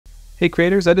Hey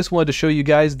creators, I just wanted to show you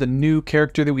guys the new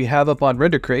character that we have up on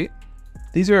RenderCrate.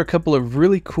 These are a couple of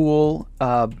really cool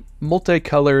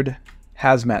multicolored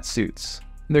hazmat suits.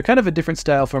 And they're kind of a different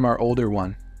style from our older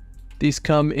one. These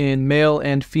come in male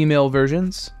and female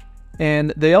versions,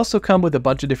 and they also come with a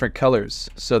bunch of different colors.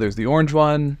 So there's the orange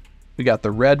one, we got the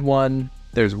red one,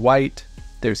 there's white,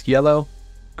 there's yellow,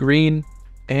 green,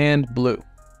 and blue.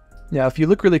 Now if you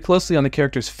look really closely on the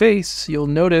character's face, you'll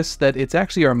notice that it's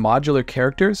actually our modular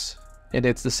characters. And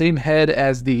it's the same head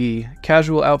as the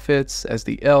casual outfits, as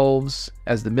the elves,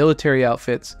 as the military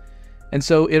outfits. And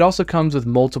so it also comes with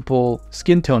multiple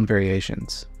skin tone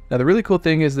variations. Now the really cool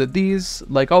thing is that these,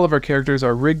 like all of our characters,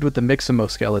 are rigged with the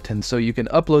Mixamo skeleton, so you can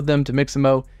upload them to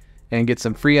Mixamo and get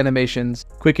some free animations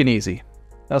quick and easy.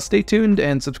 Now stay tuned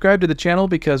and subscribe to the channel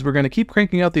because we're going to keep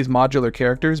cranking out these modular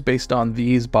characters based on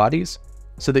these bodies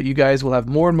so that you guys will have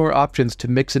more and more options to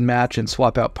mix and match and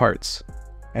swap out parts.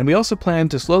 And we also plan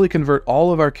to slowly convert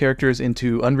all of our characters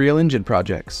into Unreal Engine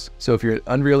projects. So if you're an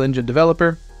Unreal Engine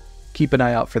developer, keep an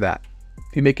eye out for that.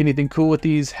 If you make anything cool with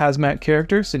these hazmat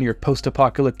characters in your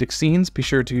post-apocalyptic scenes, be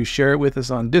sure to share it with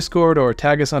us on Discord or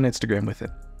tag us on Instagram with it.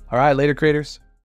 All right, later creators.